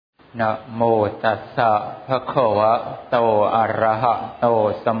นะโมตัสสะภะคะวะโตอะระหะโต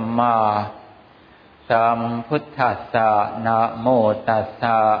สัมมาสัมพุทธัสสะนะโมตัสส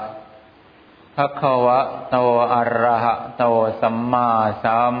ะภะคะวะโตอะระหะโตสัมมา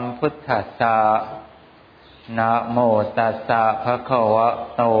สัมพุทธัสสะนะโมตัสสะภะคะวะ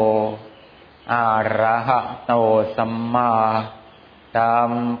โตอะระหะโตสัมมาสั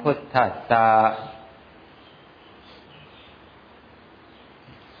มพุทธัสสะ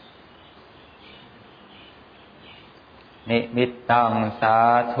นิมิตตังสา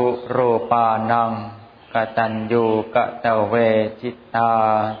ธุรูปานังกตัญญูกตเวทิตา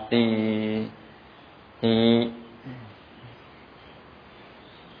ติ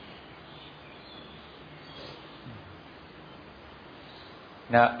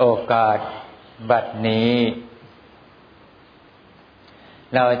ณโอกาสบัดนี้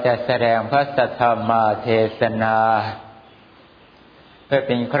เราจะแสดงพระสัทธรรมเทศนาเพื่อเ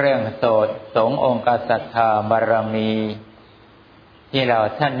ป็นเครื่องโสดสงองค์สัทธาบารมีที่เรา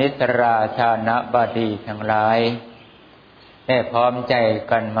ท่านนิสราชานะบดีทั้งหลายได้พร้อมใจ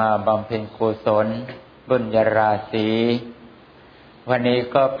กันมาบำเพ็ญกุศลบุญญาราศีวันนี้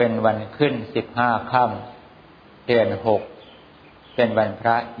ก็เป็นวันขึ้น15 ค่ำเดือน6เป็นวันพร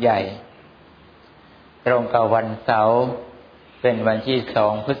ะใหญ่ตรงกับวันเสาร์เป็นวันที่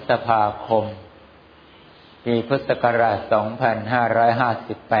2 พฤษภาคมปีพุทธศักราช 2558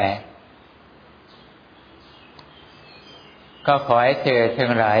 ก็ขอให้เธอทั้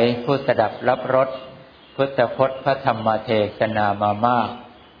งหลายผู้สดับรับรสพุทธพจน์พระธรรมเทศนามามาก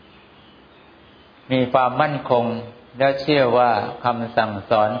มีความมั่นคงและเชื่อว่าคำสั่ง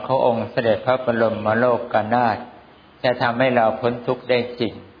สอนขององค์เสด็จพระบรมโลกนาถจะทำให้เราพ้นทุกข์ได้จริ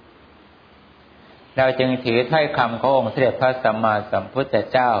งเราจึงถือถ้อยคำขององค์เสด็จพระสัมมาสัมพุทธ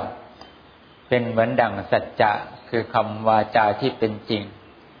เจ้าเป็นเหมือนดั่งสัจจะคือคำวาจาที่เป็นจริง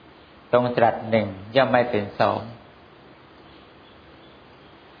ทรงตรัสหนึ่งย่อมไม่เป็นสอง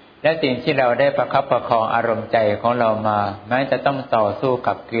และสิ่งที่เราได้ประคับประคองอารมณ์ใจของเรามาแม้จะต้องต่อสู้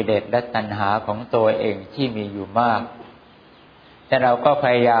กับกิเลสและตัณหาของตัวเองที่มีอยู่มากแต่เราก็พ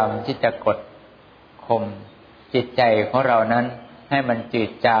ยายามที่จะกดข่มจิตใจของเรานั้นให้มันจืด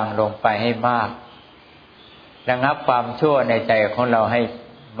จางลงไปให้มากระงับความชั่วในใจของเราให้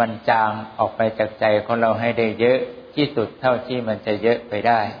มันจางออกไปจากใจของเราให้ได้เยอะที่สุดเท่าที่มันจะเยอะไปไ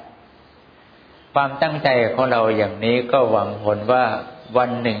ด้ความตั้งใจของเราอย่างนี้ก็หวังผลว่าวัน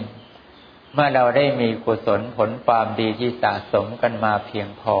หนึ่งเมื่อเราได้มีกุศลผลความดีที่สะสมกันมาเพียง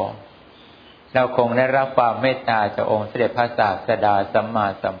พอเราคงได้รับความเมตตาจากองค์เสด็จพระศาสดาสัมมา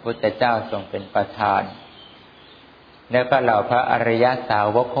สัมพุทธเจ้าทรงเป็นประธานแล้วก็เหล่าพระอริยสา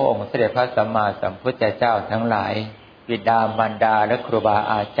วกขององค์เสด็จพระสัมมาสัมพุทธเจ้าทั้งหลายบิดามารดาและครูบา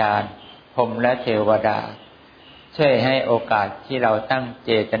อาจารย์พรหมและเทวดาช่วยให้โอกาสที่เราตั้งเ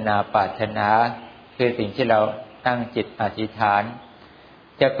จตนาปรารถนาคือสิ่งที่เราตั้งจิตอธิษฐาน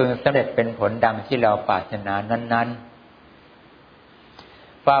จะพึงสำเร็จเป็นผลดังที่เราปรารถนานั้น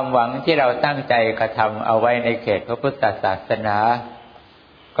ๆความหวังที่เราตั้งใจกระทำเอาไว้ในเขตพระพุทธศาสนา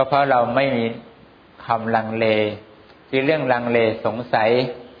ก็เพราะเราไม่มีคำลังเลคือเรื่องลังเลสงสัย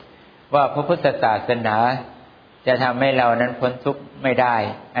ว่าพระพุทธศาสนาจะทำให้เรานั้นพ้นทุกข์ไม่ได้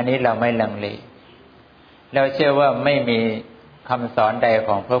อันนี้เราไม่ลังเลเราเชื่อว่าไม่มีคำสอนใดข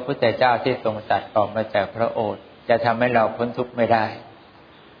องพระพุทธเจ้าที่ทรงตรัสออกมาจากพระโอษฐ์จะทำให้เราพ้นทุกข์ไม่ได้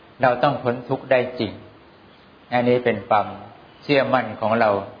เราต้องพ้นทุกข์ได้จริงอันนี้เป็นความเชื่อมั่นของเร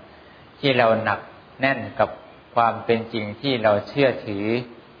าที่เราหนักแน่นกับความเป็นจริงที่เราเชื่อถือ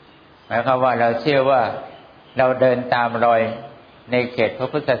หมายความว่าเราเชื่อว่าเราเดินตามรอยในเขตพระ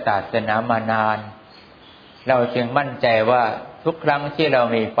พุทธศาสนามานานเราจึงมั่นใจว่าทุกครั้งที่เรา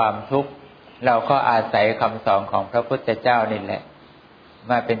มีความทุกข์เราก็อาศัยคำสอนของพระพุทธเจ้านี่แหละ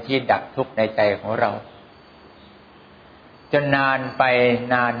มาเป็นที่ดับทุกข์ในใจของเราจนนานไป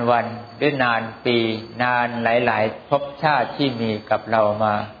นานวันหรือนานปีนานหลายๆภพชาติที่มีกับเราม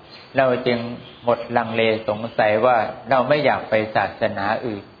าเราจึงหมดลังเลสงสัยว่าเราไม่อยากไปศาสนา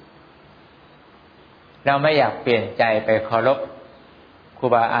อื่นเราไม่อยากเปลี่ยนใจไปเคารพครู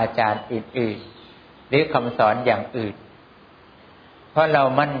บาอาจารย์อื่นๆหรือคำสอนอย่างอื่นเพราะเรา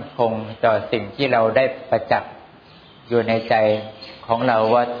มั่นคงต่อสิ่งที่เราได้ประจักษ์อยู่ในใจของเรา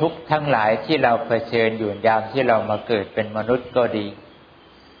ว่าทุกข์ทั้งหลายที่เราเผชิญอยู่ยามที่เรามาเกิดเป็นมนุษย์ก็ดี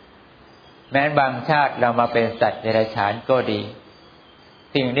แม้บางชาติเรามาเป็นสัตว์เดรัจฉานก็ดี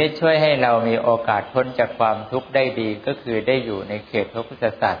สิ่งที่ช่วยให้เรามีโอกาสพ้นจากความทุกข์ได้ดีก็คือได้อยู่ในเขตพระพุทธ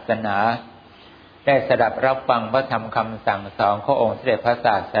ศาสนาได้สดับรับฟังพระธรรมคำสั่งสอนขององค์เสด็จพระศ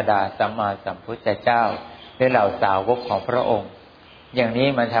าสดาสัมมาสัมพุทธเจ้าและเหล่าสาวกของพระองค์อย่างนี้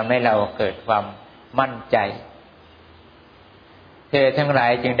มันทำให้เราเกิดความมั่นใจ เธอทั้งหลา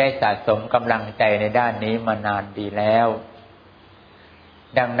ยจึงได้สะสมกำลังใจในด้านนี้มานานดีแล้ว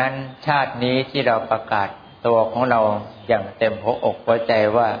ดังนั้นชาตินี้ที่เราประกาศตัวของเราอย่างเต็มหัวอกหัวใจ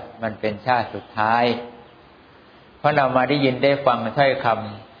ว่ามันเป็นชาติสุดท้ายเพราะเรามาได้ยินได้ฟังถ้อยค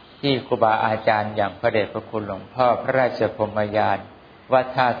ำที่ครูบาอาจารย์อย่างพระเดชพระคุณหลวงพ่อพระราชพรหมยานวัด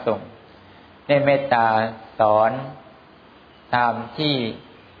ท่าส่งได้เมตตาสอนตามที่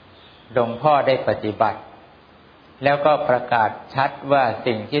หลวงพ่อได้ปฏิบัติแล้วก็ประกาศชัดว่า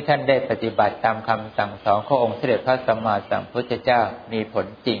สิ่งที่ท่านได้ปฏิบัติตามคำสั่งสอนขององค์สมเด็จพระสัมมาสัมพุทธเจ้ามีผล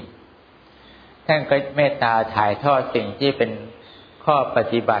จริงท่านก็เมตตาถ่ายทอดสิ่งที่เป็นข้อป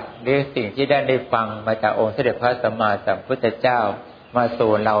ฏิบัติหรือสิ่งที่ได้ฟังมาจากองค์สมเด็จพระสัมมาสัมพุทธเจ้ามา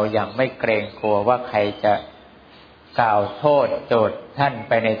สู่เราอย่างไม่เกรงกลัวว่าใครจะกล่าวโทษโจทย์ท่านไ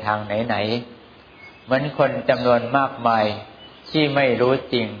ปในทางไหนๆเหมือนคนจำนวนมากมายที่ไม่รู้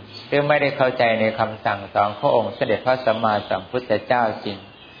จริงหรือไม่ได้เข้าใจในคำสั่งสอนขององค์สมเด็จพระสัมมาสัมพุทธเจ้าจริง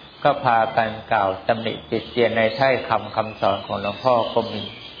ก็พากันกล่าวตำหนิติเตียนในถ้อยคำสอนของหลวงพ่อก็มี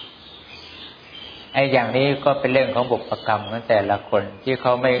อย่างนี้ก็เป็นเรื่องของบุพกรรมของแต่ละคนที่เข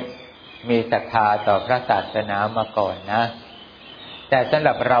าไม่มีศรัทธาต่อพระศาสนามาก่อนนะแต่สำห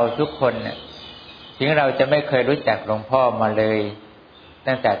รับเราทุกคนเนี่ยถึงเราจะไม่เคยรู้จักหลวงพ่อมาเลย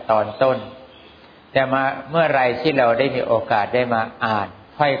ตั้งแต่ตอนต้นแต่มาเมื่อไรที่เราได้มีโอกาสได้มาอ่าน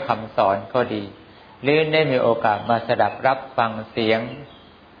ถ้อยคำสอนก็ดีหรือได้มีโอกาสมาสดับรับฟังเสียง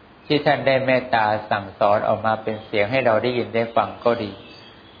ที่ท่านได้เมตตาสั่งสอนออกมาเป็นเสียงให้เราได้ยินได้ฟังก็ดี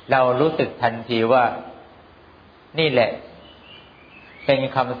เรารู้สึกทันทีว่านี่แหละเป็น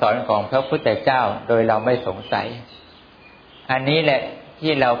คำสอนของพระพุทธเจ้าโดยเราไม่สงสัยอันนี้แหละ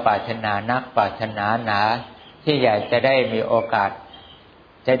ที่เราปรารถนานักปรารถนาหนาที่อยากจะได้มีโอกาส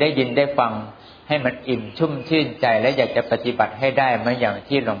จะได้ยินได้ฟังให้มันอิ่มชุ่มชื่นใจและอยากจะปฏิบัติให้ได้เหมือนอย่าง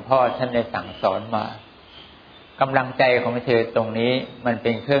ที่หลวงพ่อท่านได้สั่งสอนมากำลังใจของเธอตรงนี้มันเ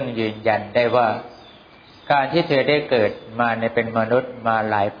ป็นเครื่องยืนยันได้ว่าการที่เธอได้เกิดมาในเป็นมนุษย์มา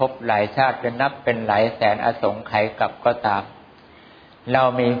หลายภพหลายชาติเป็นนับเป็นหลายแสนอสงไขยกับก็ตามเรา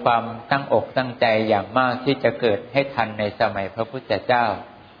มีความตั้งอกตั้งใจอย่างมากที่จะเกิดให้ทันในสมัยพระพุทธเจ้า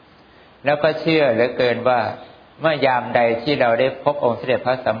แล้วก็เชื่อเหลือเกินว่าเมื่อยามใดที่เราได้พบองค์สมเด็จพ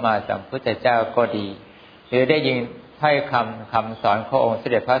ระสัมมาสัมพุทธเจ้าก็ดีหรือได้ยินถ้อยคำสอนขององค์สม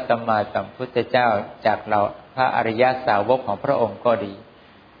เด็จพระสัมมาสัมพุทธเจ้าจากเราพระอริยสาวกของพระองค์ก็ดี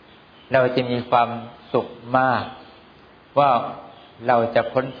เราจะมีความสุขมากว่าเราจะ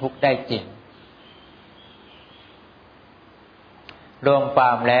พ้นทุกข์ได้จริงรวมคว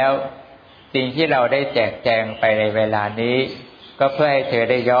ามแล้วสิ่งที่เราได้แจกแจงไปในเวลานี้ก็เพื่อให้เธอ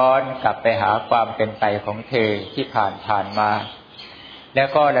ได้ย้อนกลับไปหาความเป็นไปของเธอที่ผ่านมาแล้ว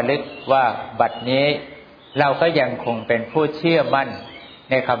ก็ระลึกว่าบัดนี้เราก็ยังคงเป็นผู้เชื่อมั่น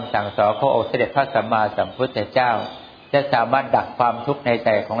ในคำสั่งสอนขององค์สมเด็จพระสัมมาสัมพุทธเจ้าจะสามารถดับความทุกข์ในใจ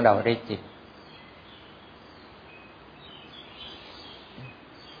ของเราได้จริง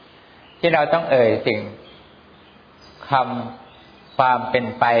ที่เราต้องสิ่งคำความเป็น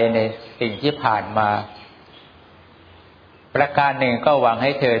ไปในสิ่งที่ผ่านมาประการหนึ่งก็หวังใ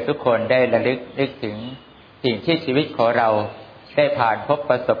ห้เธอทุกคนได้ระลึกนึกถึงสิ่งที่ชีวิตของเราได้ผ่านพบ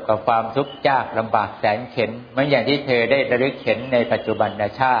ประสบกับความทุกข์ยากลำบากแสนเข็ญเหมือนอย่างที่เธอได้ระลึกเห็นในปัจจุบัน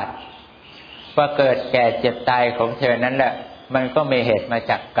ชาติว่าเกิดแก่เจ็บตายของเธอนั้นแหละมันก็มีเหตุมา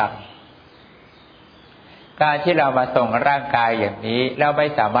จากกรรมการที่เรามาส่งร่างกายอย่างนี้เราไม่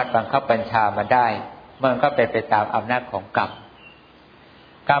สามารถบังคับบัญชามันได้มันก็เป็นไปตามอำนาจของกรรม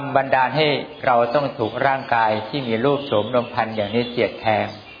กรรมบันดาลให้เราต้องถูกร่างกายที่มีรูปโฉมนมพรรณอย่างนี้เสียดแทง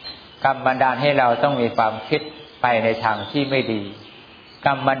กรรมบันดาลให้เราต้องมีความคิดไปในทางที่ไม่ดีกร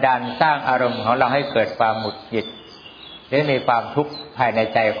รมบันดาลสร้างอารมณ์ของเราให้เกิดความหงุดหงิดหรือมีความทุกข์ภายใน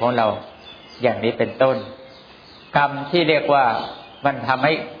ใจของเราอย่างนี้เป็นต้นกรรมที่เรียกว่ามันทำใ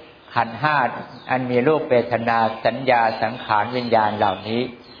ห้ขันธ์ห้าอันมีรูปเวทนาสัญญาสังขารวิญญาณเหล่านี้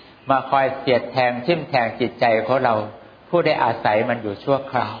มาคอยเสียดแทงทิ่มแทงจิตใจของเราผู้ได้อาศัยมันอยู่ชั่ว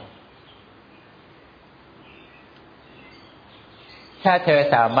คราวถ้าเธอ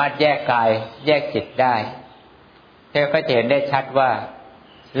สามารถแยกกายแยกจิตได้เธอก็จะเห็นได้ชัดว่า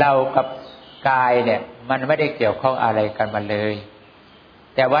เรากับกายเนี่ยมันไม่ได้เกี่ยวข้องอะไรกันมาเลย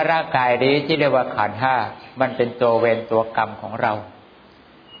แต่ว่าร่างกายนี้ที่เรียกว่าขันธ์ห้ามันเป็นตัวเวรตัวกรรมของเรา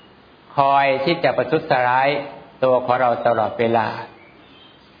คอยที่จะประทุษร้ายตัวของเราตลอดเวลา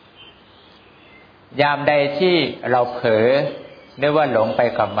ยามใดที่เราเผลอหรือว่าหลงไป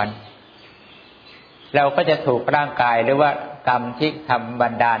กับมันเราก็จะถูกร่างกายหรือว่ากรรมที่ทำบั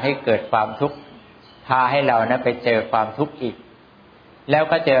นดาลให้เกิดความทุกข์พาให้เรานั้นไปเจอความทุกข์อีกแล้ว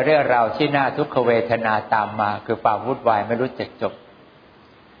ก็เจอเรื่องราวที่น่าทุกขเวทนาตามมาคือความวุ่นวายไม่รู้จักจบ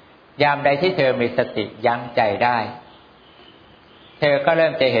ยามใดที่เธอมีสติยั้งใจได้ เธอก็เริ่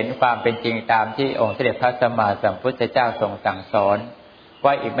มจะเห็นความเป็นจริงตามที่องค์สมเด็จพระสัมมาสัมพุทธเจ้าทรงสั่งสอน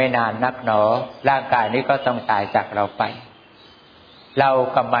ว่าอีกไม่นานนักหนอร่างกายนี้ก็ต้องตายจากเราไปเรา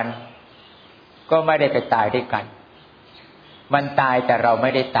กับมันก็ไม่ได้ไปตายด้วยกันมันตายแต่เราไ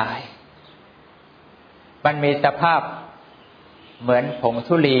ม่ได้ตายมันมีสภาพเหมือนผง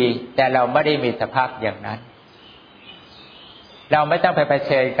ธุลีแต่เราไม่ได้มีสภาพอย่างนั้นเราไม่ต้องไปเผ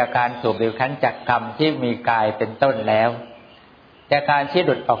ชิญกับการถูกบีบคั้นจากกรรมที่มีกายเป็นต้นแล้วแต่การที่ห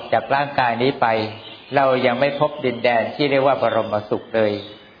ลุดออกจากร่างกายนี้ไปเรายังไม่พบดินแดนที่เรียกว่าบรมสุขเลย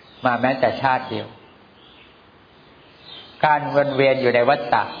มาแม้แต่ชาติเดียวการวนเวียนอยู่ในวัฏ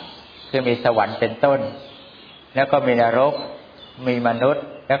ฏะคือมีสวรรค์เป็นต้นแล้วก็มีนรกมีมนุษย์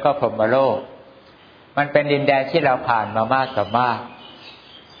แล้วก็พรหมโลกมันเป็นดินแดนที่เราผ่านมามากต่อมาก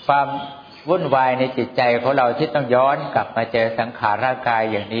ความวุ่นวายในจิตใจของเราที่ต้องย้อนกลับมาเจอสังขารร่างกาย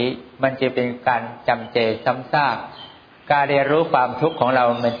อย่างนี้มันจะเป็นการจำเจซ้ำซากการเรียนรู้ความทุกข์ของเรา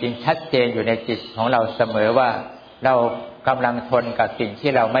มันจริงชัดเจนอยู่ในจิตของเราเสมอว่าเรากำลังทนกับสิ่ง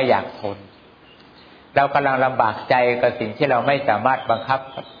ที่เราไม่อยากทนเรากำลังลำบากใจกับสิ่งที่เราไม่สามารถบังคับ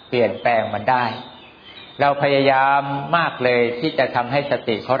เปลี่ยนแปลงมันได้เราพยายามมากเลยที่จะทำให้ส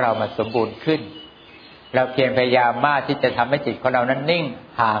ติของเรามันสมบูรณ์ขึ้นเราเพียรพยายามมากที่จะทำให้จิตของเรานั้นนิ่ง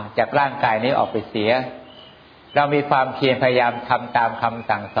ห่างจากร่างกายนี้ออกไปเสียเรามีความเพียรพยายามทำตามคำ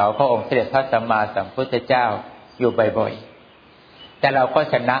สั่งสอนขององค์สมเด็จพระสัมมาสัมพุทธเจ้าอยู่บ่อยๆแต่เราก็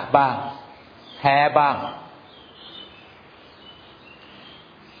ชนะบ้างแพ้บ้าง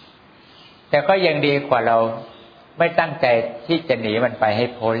แต่ก็ยังดีกว่าเราไม่ตั้งใจที่จะหนีมันไปให้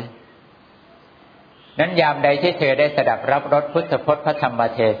พ้นนั้นยามใดที่เธอได้สดับรับรสพุทธพจน์พระธรรม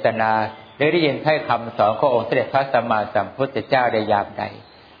เทศนาหรือได้ยินถ้อยคำสอนขององค์สมเด็จพระสัมมาสัมพุทธเจ้าในยามใด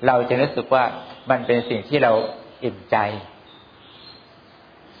เราจะรู้สึกว่ามันเป็นสิ่งที่เราอิ่มใจ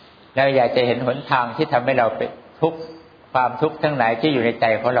เราอยากจะเห็นหนทางที่ทำให้เราไปทุกข์ความทุกข์ทั้งหลายที่อยู่ในใจ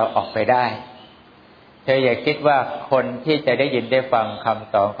ของเราออกไปได้เธออย่าคิดว่าคนที่จะได้ยินได้ฟังค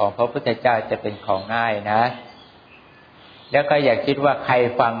ำสอนของพระพุทธเจ้าจะเป็นของง่ายนะแล้วก็อย่าคิดว่าใคร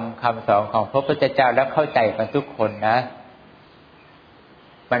ฟังคำสอนของพระพุทธเจ้าแล้วเข้าใจกันทุกคนนะ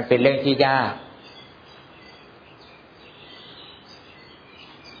มันเป็นเรื่องที่ยาก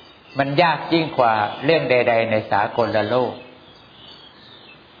มันยากยิ่งกว่าเรื่องใดๆในสากลโลก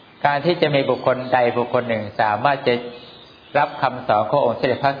การที่จะมีบุคคลใดบุคคลหนึ่งสามารถจะรับคำสอนขององค์สม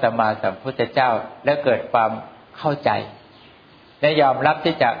เด็จพระสัมมาสัมพุทธเจ้าและเกิดความเข้าใจและยอมรับ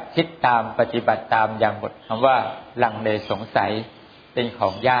ที่จะคิดตามปฏิบัติตามอย่างหมดคำว่าลังเลสงสัยเป็นขอ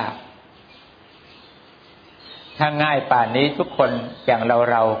งยากถ้าง่ายป่านนี้ทุกคนอย่าง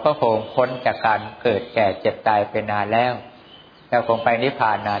เราก็คงพ้นจากการเกิดแก่เจ็บตายไปนานแล้วเราคงไปนิพพ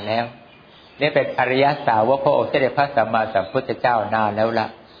านนานแล้วนี่เป็นอริยสาวกพระองค์สมเด็จพระสัมมาสัมพุทธเจ้านานแล้วล่ะ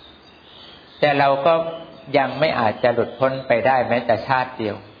แต่เราก็ยังไม่อาจจะหลุดพ้นไปได้แม้แต่ชาติเดี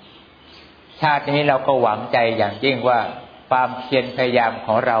ยวชาตินี้เราก็หวังใจอย่างยิ่งว่าความเพียรพยายามข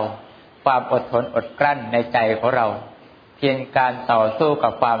องเราความอดทนอดกลั้นในใจของเราเพียงการต่อสู้กั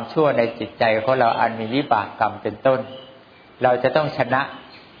บความชั่วในจิตใจของเราอันมีวิบากกรรมเป็นต้นเราจะต้องชนะ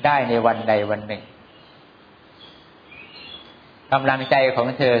ได้ในวันใดวันหนึ่งกำลังใจของ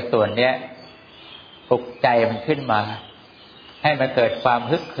เธอส่วนเนี้ยปลุกใจมันขึ้นมาให้มันเกิดความ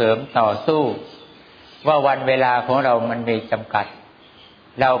ฮึกเหิมต่อสู้ว่าวันเวลาของเรามันมีจำกัด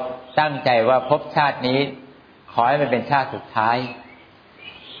เราตั้งใจว่าภพชาตินี้ขอให้มันเป็นชาติสุดท้าย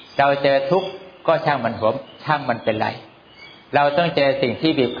เราเจอทุกข์ก็ช่างมันหัวช่างมันเป็นไรเราต้องเจอสิ่ง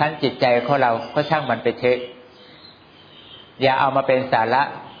ที่บีบคั้นจิตใจของเราก็ช่างมันไปเถอะอย่าเอามาเป็นสาระ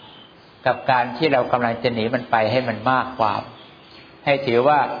กับการที่เรากำลังจะหนีมันไปให้มันมากกว่าให้ถือ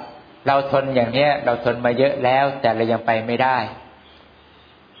ว่าเราทนอย่างเนี้ยเราทนมาเยอะแล้วแต่เรายังไปไม่ได้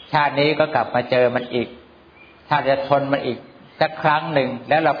ชาตินี้ก็กลับมาเจอมันอีกถ้าจะทนมันอีกสักครั้งหนึ่ง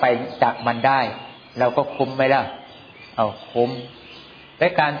แล้วเราไปจากมันได้เราก็คุ้มไหมล่ะเอาคุ้มและ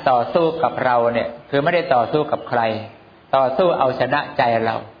การต่อสู้กับเราเนี่ยคือไม่ได้ต่อสู้กับใครต่อสู้เอาชนะใจเ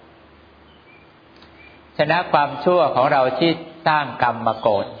ราชนะความชั่วของเราที่สร้างกรรมมา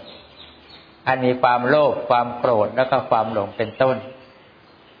ก่อนอันมีความโลภความโกรธแล้วก็ความหลงเป็นต้น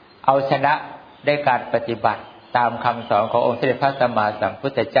เอาชนะด้วยการปฏิบัติตามคำสอนขององค์สมเด็จพระสัมมาสัมพุ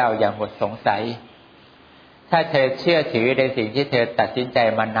ทธเจ้าอย่างหมดสงสัยถ้าเธอเชื่อถือในสิ่งที่เธอตัดสินใจ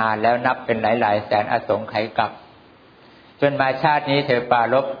มานานแล้วนับเป็นหลายๆแสนอสงไขยกับจนมาชาตินี้เธอปรา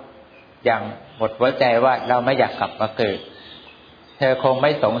รภอย่างหมดหัวใจว่าเราไม่อยากกลับมาเกิดเธอคงไ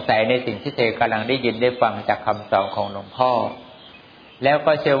ม่สงสัยในสิ่งที่เธอกำลังได้ยินได้ฟังจากคำสอนของหลวงพ่อแล้ว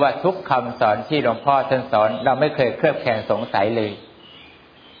ก็เชื่อว่าทุกคำสอนที่หลวงพ่อท่านสอนเราไม่เคยเคลือบแคลงสงสัยเลย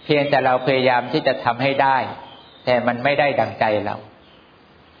เพียงแต่เราพยายามที่จะทำให้ได้แต่มันไม่ได้ดังใจเ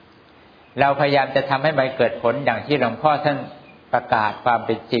ราพยายามจะทำให้มันเกิดผลอย่างที่หลวงพ่อท่าน ประกาศความเ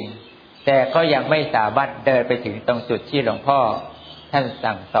ป็นจริงแต่ก็ยังไม่สามารถเดินไปถึงตรงจุดที่หลวงพ่อท่าน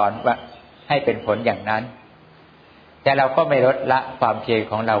สั่งสอนว่าให้เป็นผลอย่างนั้นแต่เราก็ไม่ลดละความเพียร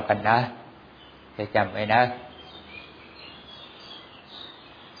ของเรากันนะจะจำไว้นะ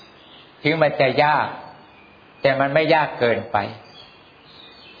ถึงมันจะยากแต่มันไม่ยากเกินไป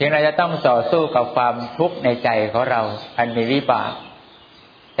ถึงเราจะต้องต่อสู้กับความทุกข์ในใจของเราอันมีวิบาก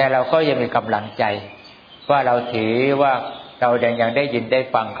แต่เราก็ยังมีกำลังใจว่าเราถือว่าเรายังได้ยินได้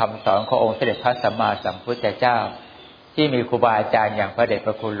ฟังคำสอนขององค์สมเด็จพระสัมมาสัมพุทธเจ้าที่มีครูบาอาจารย์อย่างพระเดชพ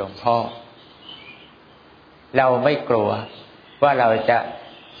ระคุณหลวงพ่อเราไม่กลัวว่าเราจะ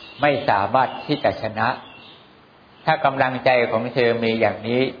ไม่สามารถที่จะชนะถ้ากำลังใจของเธอมีอย่าง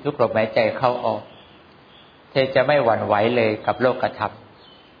นี้ทุกลมหายใจเข้าออกเธอจะไม่หวั่นไหวเลยกับโลกธรรม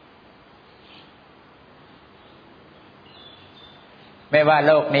ไม่ว่าโ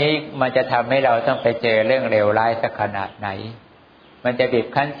ลกนี้มันจะทำให้เราต้องไปเจอเรื่องเลวร้ายสักขนาดไหนมันจะบีบ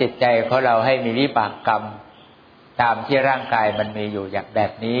คั้นจิตใจของเราให้มีวิบากกรรมตามที่ร่างกายมันมีอยู่อย่างแบ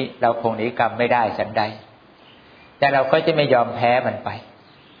บนี้เราคงหนีกรรมไม่ได้ฉันใดแต่เราก็จะไม่ยอมแพ้มันไป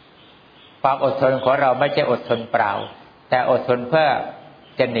ความอดทนของเราไม่ใช่อดทนเปล่าแต่อดทนเพื่อ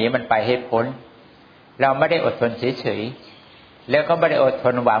จะหนีมันไปให้พ้นเราไม่ได้อดทนเฉยๆแล้วก็ไม่ได้อดท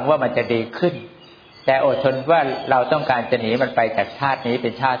นหวังว่ามันจะดีขึ้นแต่อดทนว่าเราต้องการจะหนีมันไปจากชาตินี้เป็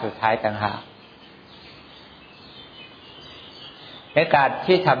นชาติสุดท้ายต่างหากในการ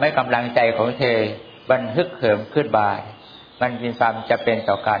ที่ทำให้กำลังใจของเธอบันฮึกเหิมขึ้นมามันมีความจำเป็น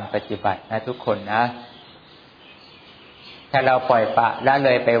ต่อการปฏิบัตินะทุกคนนะถ้าเราปล่อยปละละเล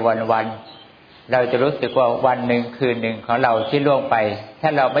ยไปวันๆเราจะรู้สึกว่าวันหนึ่งคืนหนึ่งของเราที่ล่วงไปถ้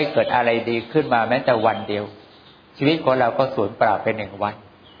าเราไม่เกิดอะไรดีขึ้นมาแม้แต่วันเดียวชีวิตของเราก็สูญเปล่าไป1 วัน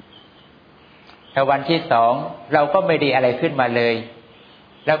ถ้าวันที่2เราก็ไม่ดีอะไรขึ้นมาเลย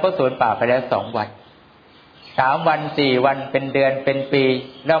เราก็สูญเปล่าไปแล้ว2 วัน3 วัน4 วันเป็นเดือนเป็นปี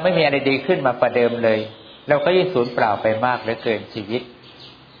เราไม่มีอะไรดีขึ้นมากว่าเดิมเลยเราก็ยิ่งสูญเปล่าไปมากเหลือเกินชีวิต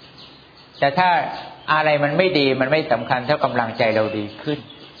แต่ถ้าอะไรมันไม่ดีมันไม่สำคัญเท่ากำลังใจเราดีขึ้น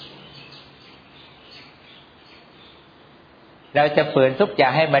เราจะฝืนทุกอย่า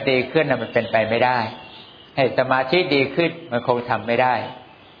งให้มันดีขึ้นมันเป็นไปไม่ได้ให้สมาธิดีขึ้นมันคงทำไม่ได้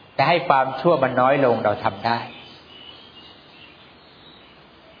แต่ให้ความชั่วมันน้อยลงเราทำได้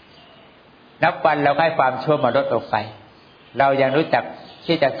นับวันเราให้ความชั่วมันลดลงไปเรายังรู้จัก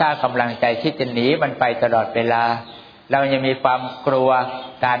ที่จะสร้างกำลังใจที่จะหนีมันไปตลอดเวลาเรายังมีความกลัว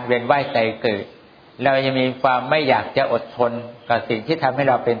การเวียนว่ายตายเกิดเรายังมีความไม่อยากจะอดทนกับสิ่งที่ทำให้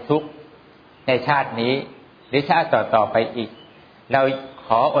เราเป็นทุกข์ในชาตินี้หรือชาติต่อๆไปอีกเราข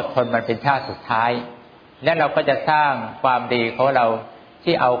ออดทนมันเป็นชาติสุดท้ายและเราก็จะสร้างความดีของเรา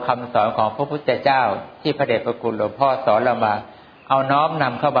ที่เอาคำสอนของพระพุทธเจ้าที่พระเดชพระคุณหลวงพ่อสอนเรามาเอาน้อมน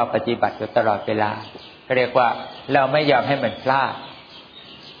ำเข้ามาปฏิบัติอยู่ตลอดเวลาเรียกว่าเราไม่ยอมให้มันพลาด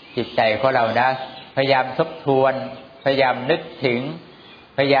จิตใจของเรานะพยายามทบทวนพยายามนึกถึง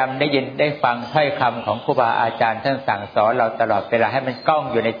พยายามได้ยินได้ฟังถ้อยคำของครูบาอาจารย์ท่านสั่งสอนเราตลอดเวลาให้มันก้อง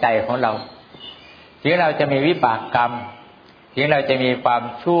อยู่ในใจของเราถึงเราจะมีวิบากกรรมถึงเราจะมีความ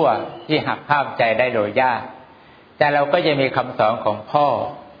ชั่วที่หักห้ามใจได้โดยยากแต่เราก็จะมีคำสอนของพ่อ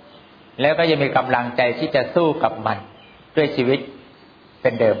แล้วก็จะมีกำลังใจที่จะสู้กับมันด้วยชีวิตเป็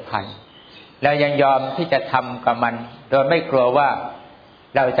นเดิมพันเรายังยอมที่จะทำกับมันโดยไม่กลัวว่า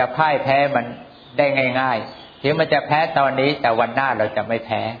เราจะพ่ายแพ้มันได้ง่ายๆถึงมันจะแพ้ตอนนี้แต่วันหน้าเราจะไม่แ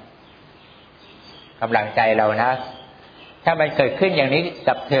พ้กำลังใจเรานะถ้ามันเกิดขึ้นอย่างนี้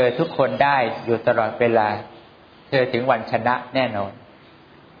กับเธอทุกคนได้อยู่ตลอดเวลาเธอถึงวันชนะแน่นอน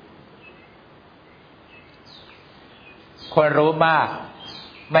คนรู้มาก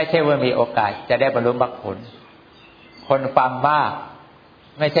ไม่ใช่ว่ามีโอกาสจะได้บรรลุมรรคผลคนฟังมาก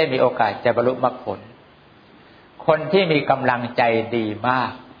ไม่ใช่มีโอกาสจะบรรลุมรรคผลคนที่มีกำลังใจดีมา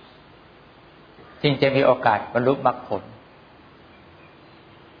กจึงจะมีโอกาสบรรลุมรรคผล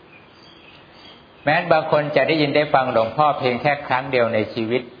แม้บางคนจะได้ยินได้ฟังหลวงพ่อเพียงแค่ครั้งเดียวในชี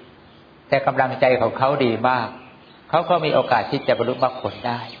วิตแต่กำลังใจของเขาดีมากเขาก็มีโอกาสที่จะบรรลุมรรคผล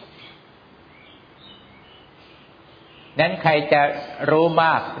ได้นั้นใครจะรู้ม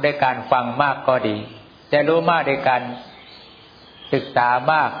ากด้วยการฟังมากก็ดีจะรู้มากด้วยการศึกษา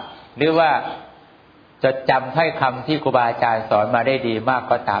มากหรือว่าจดจำถ้อยคำที่ครูบาอาจารย์สอนมาได้ดีมาก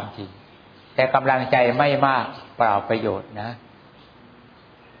ก็ตามทีแต่กำลังใจไม่มากเปล่าประโยชน์นะ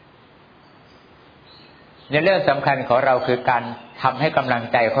ในเรื่องสำคัญของเราคือการทำให้กำลัง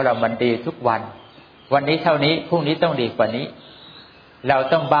ใจของเรามันดีทุกวันวันนี้เท่านี้พรุ่งนี้ต้องดีกว่านี้เรา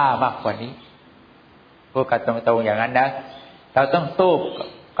ต้องบ้ามากกว่านี้พูดกันตรงๆอย่างนั้นนะเราต้องสู้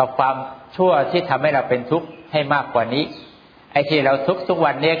กับความชั่วที่ทำให้เราเป็นทุกข์ให้มากกว่านี้ไอ้ที่เราทุก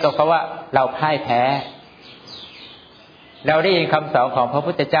วันนี้ก็เพราะว่าเราพ่ายแพ้ เราได้ยินคำสอนของพระ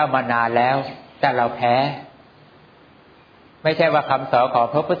พุทธเจ้ามานานแล้วแต่เราแพ้ไม่ใช่ว่าคำสอนของ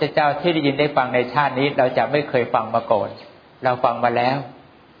พระพุทธเจ้าที่ได้ยินได้ฟังในชาตินี้เราจะไม่เคยฟังมาก่อนเราฟังมาแล้ว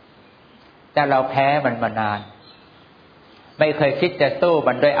แต่เราแพ้มันมานานไม่เคยคิดจะสู้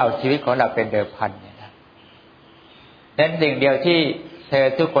มันด้วยเอาชีวิตของเราเป็นเดิมพันเนี่ยนะดังนั้นสิ่งเดียวที่เธอ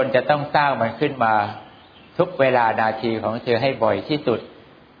ทุกคนจะต้องสร้างมันขึ้นมาทุกเวลานาทีของเธอให้บ่อยที่สุด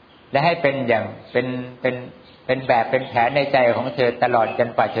และให้เป็นอย่างเป็นแบบเป็นแผนในใจของเธอตลอดจน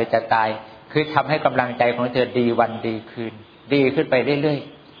กว่าเธอจะตายคือทำให้กำลังใจของเธอดีวันดีคืนดีขึ้นไปเรื่อย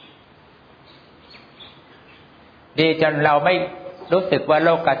ๆดีจนเราไม่รู้สึกว่าโล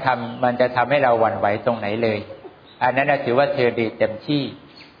กธรรมมันจะทำให้เราหวั่นไหวตรงไหนเลยอันนั้นถือว่าเธอดีเต็มที่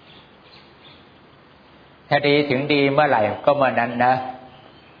ถ้าดีถึงดีเมื่อไหร่ก็เมื่อนั้นนะ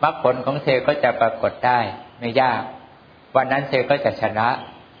มรรคผลของเธอก็จะปรากฏได้ไม่ยากวันนั้นเธอก็จะชนะ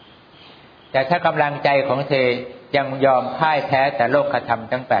แต่ถ้ากำลังใจของเธอยังยอมพ่ายแพ้แต่โลกธรรม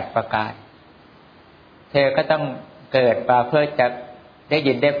ทั้ง8ประการเธอก็ต้องเกิดมาเพื่อจะได้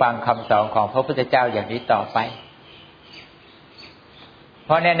ยินได้ฟังคำสอนของพระพุทธเจ้าอย่างนี้ต่อไปเพ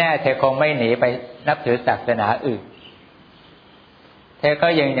ราะแน่ๆเธอคงไม่หนีไปนับถือศาสนาอื่นเธอก็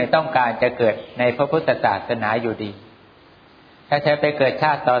ยังต้องการจะเกิดในพระพุทธศาสนาอยู่ดีถ้าเธอไปเกิดช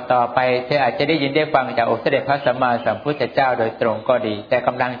าติต่อไปเธออาจจะได้ยินได้ฟังจากองค์สมเด็จพระสัมมาสัมพุทธเจ้าโดยตรงก็ดีแต่ก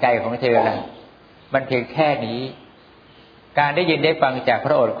ำลังใจของเธอล่ะมันเพียงแค่นี้การได้ยินได้ฟังจากพ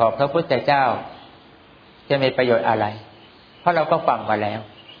ระโอษฐ์ของพระพุทธเจ้าจะมีประโยชน์อะไรเพราะเราก็ฟังมาแล้ว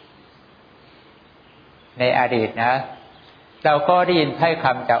ในอดีตนะเราก็ได้ยินถ้อยค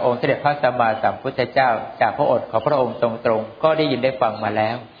ำจากองค์สมเด็จพระสัมมาสัมพุทธเจ้าจากพระโอษฐ์ของพระองค์ตรงๆก็ได้ยินได้ฟังมาแ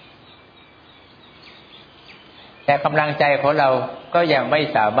ล้วแต่กำลังใจของเราก็ยังไม่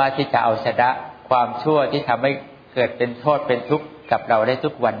สามารถที่จะเอาชนะความชั่วที่ทำให้เกิดเป็นโทษเป็นทุกข์กับเราได้ทุ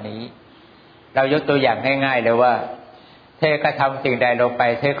กวันนี้เรายกตัวอย่างง่ายๆเลยว่าเธอกระทำสิ่งใดลงไป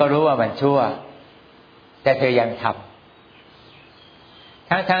เธอก็รู้ว่ามันชั่วแต่เธอยังทำ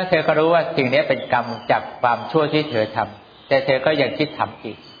ทั้งเธอก็รู้ว่าสิ่งนี้เป็นกรรมจากความชั่วที่เธอทำแต่เธอก็ยังคิดทำ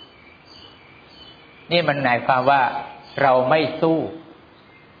อีกนี่มันหมายความว่าเราไม่สู้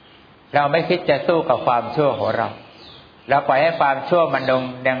เราไม่คิดจะสู้กับความชั่วของเราปล่อยให้ความชั่วมัน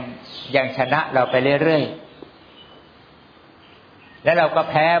ยังชนะเราไปเรื่อยๆแล้วเราก็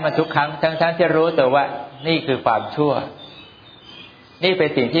แพ้มันทุกครั้งทั้งที่รู้ตัวว่านี่คือความชั่วนี่เป็น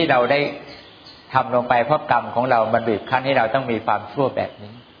สิ่งที่เราได้ทำลงไปเพราะกรรมของเรามันบีบคั้นให้เราต้องมีความชั่วแบบ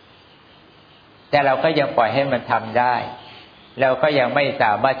นี้แต่เราก็ยังปล่อยให้มันทำได้เราก็ยังไม่ส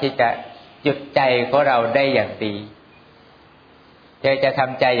ามารถที่จะหยุดใจของเราได้อย่างดีเธอจะท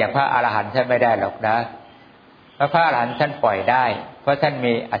ำใจอย่างพระอรหันต์ท่านไม่ได้หรอกนะเพราะพระอรหันต์ท่านปล่อยได้เพราะท่าน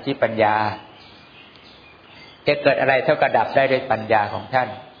มีอธิปัญญาจะเกิดอะไรเท่ากับดับได้ด้วยปัญญาของท่าน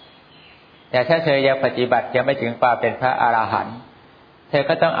แต่ถ้าเธอยังปฏิบัติยังไม่ถึงความเป็นพระอรหันต์เธอ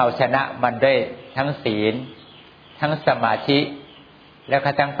ก็ต้องเอาชนะมันด้วยทั้งศีลทั้งสมาธิแล้วก็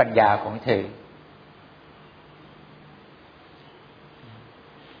ทั้งปัญญาของเธอ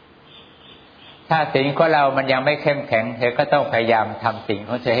ถ้าศีลของเรามันยังไม่เข้มแข็งเธอก็ต้องพยายามทำศีลข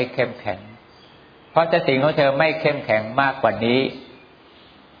องเธอให้เข้มแข็งเพราะถ้าศีลของเธอไม่เข้มแข็งมากกว่านี้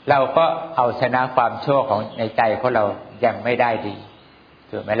เราก็เอาชนะความชั่วของในใจของเรายังไม่ได้ดี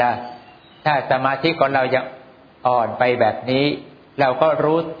ถูกไหมล่ะถ้าสมาธิของเรายังอ่อนไปแบบนี้เราก็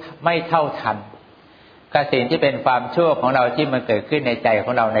รู้ไม่เท่าทันกับสิ่งที่เป็นความชั่วของเราที่มันเกิดขึ้นในใจข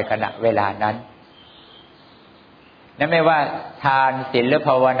องเราในขณะเวลานั้นนั่นไม่ว่าทานศีลหรือภ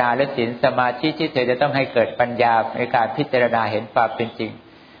าวนาหรือศีลสมาธิที่เธอจะต้องให้เกิดปัญญาในการพิจารณาเห็นความเป็นจริง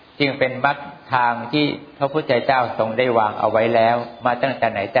จึงเป็นมรรคทางที่พระพุทธเจ้าทรงได้วางเอาไว้แล้วมาตั้งแต่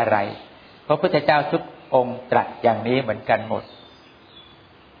ไหนแต่ไรพระพุทธเจ้าทุกองค์ตรัสอย่างนี้เหมือนกันหมด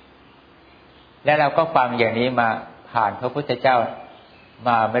และเราก็ฟังอย่างนี้มาผ่านพระพุทธเจ้าม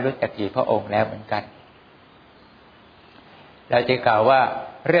าไม่รู้จักกี่พระองค์แล้วเหมือนกันเราจะกล่าวว่า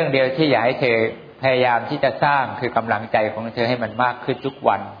เรื่องเดียวที่อยากให้เธอพยายามที่จะสร้างคือกำลังใจของเธอให้มันมากขึ้นทุก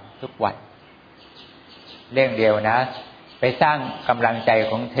วันเรื่องเดียวนะไปสร้างกำลังใจ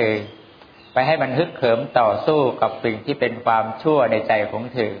ของเธอไปให้มันฮึกเหิมต่อสู้กับสิ่งที่เป็นความชั่วในใจของ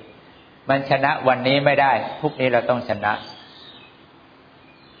เธอมันชนะวันนี้ไม่ได้พรุ่งนี้เราต้องชนะ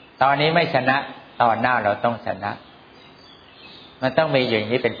ตอนนี้ไม่ชนะตอนหน้าเราต้องชนะมันต้องมีอย่าง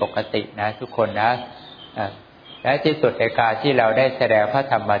นี้เป็นปกตินะทุกคนนะและที่สุดในการที่เราได้แสดงพระ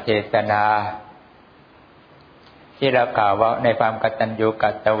ธรรมเทศนาที่เรากล่าวว่าในความกตัญญูก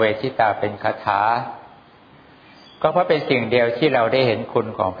ตเวทิตาเป็นคาถาก็เพราะเป็นสิ่งเดียวที่เราได้เห็นคุณ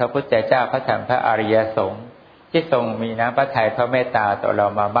ของพระพุทธเจ้าพระธรรมพระอริยสงฆ์ที่ทรงมีน้ำพระทัยพระเมตตาต่อเรา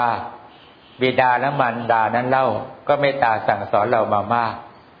มามากบิดาและมารดานั้นเล่าก็เมตตาสั่งสอนเรามามาก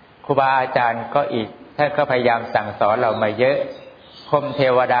ครูบาอาจารย์ก็อีกท ท่านก็พยายามสั่งสอนเรามาเยอะพรหมเท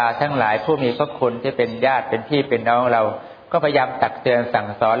วดาทั้งหลายผู้มีพระคุณที่เป็นญาติเป็นพี่เป็นน้องเราก็พยายามตักเตือนสั่ง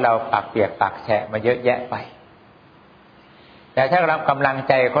สอนเราปากเปียกปากแฉะมาเยอะแยะไปแต่ถ้าเรากำลัง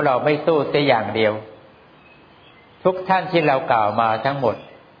ใจของเราไม่สู้เสียอย่างเดียวทุกท่านที่เรากล่าวมาทั้งหมด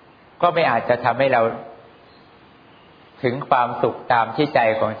ก็ไม่อาจจะทำให้เราถึงความสุขตามที่ใจ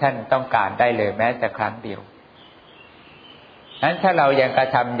ของท่านต้องการได้เลยแม้แต่ครั้งเดียวนั้นถ้าเรายังกระ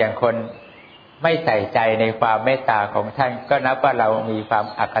ทำอย่างคนไม่ใส่ใจในความเมตตาของท่านก็นับว่าเรามีความ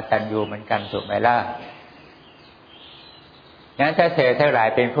อกตัญญูเหมือนกันถูกไหมล่ะงั้นถ้าเธอทั้งหลาย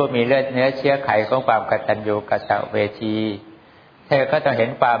เป็นผู้มีเลือดเนื้อเชื้อไขของความกตัญญูกตเวทีเธอก็ต้องเห็น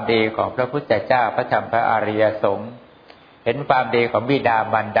ความดีของพระพุทธเจ้าพระธรรมพระอริยสงฆ์เห็นความดีของบิดา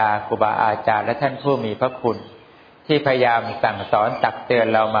มารดาครูบาอาจารย์และท่านผู้มีพระคุณที่พยายามสั่งสอนตักเตือน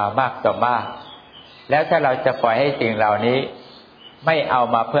เรามามากต่อมากแล้วถ้าเราจะปล่อยให้สิ่งเหล่านี้ไม่เอา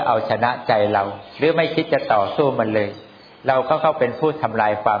มาเพื่อเอาชนะใจเราหรือไม่คิดจะต่อสู้มันเลยเราก็เข้าเป็นผู้ทำลา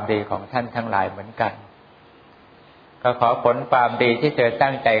ยความดีของท่านทั้งหลายเหมือนกันก็ขอผลความดีที่เธอ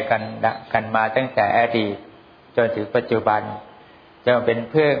ตั้งใจกันมาตั้งแต่อดีตจนถึงปัจจุบันจงเป็น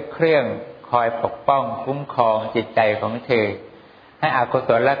เครื่องคอยปกป้องคุ้มครองจิตใจของเธอให้อกุศ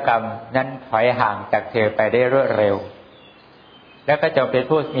ลกรรมนั้นถอยห่างจากเธอไปได้รวดเร็วแล้วก็จงเป็น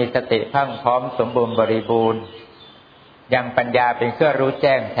ผู้มีสติพรั่งพร้อมสมบูรณ์บริบูรณ์ยังปัญญาเป็นเครื่องรู้แ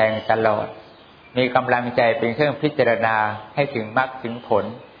จ้งแทงตลอดมีกำลังใจเป็นเครื่องพิจารณาให้ถึงมรรคถึงผล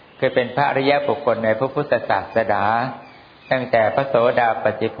คือเป็นพระอริยบุคคลในพระพุทธศาสนาตั้งแต่พระโสดา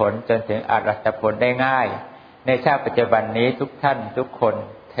ปัตติผลจนถึงอรหัตผลได้ง่ายในชาติปัจจุบันนี้ทุกท่านทุกคน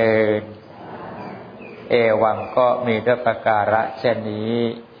เทอญเอวังก็มีด้วยประการฉะนี้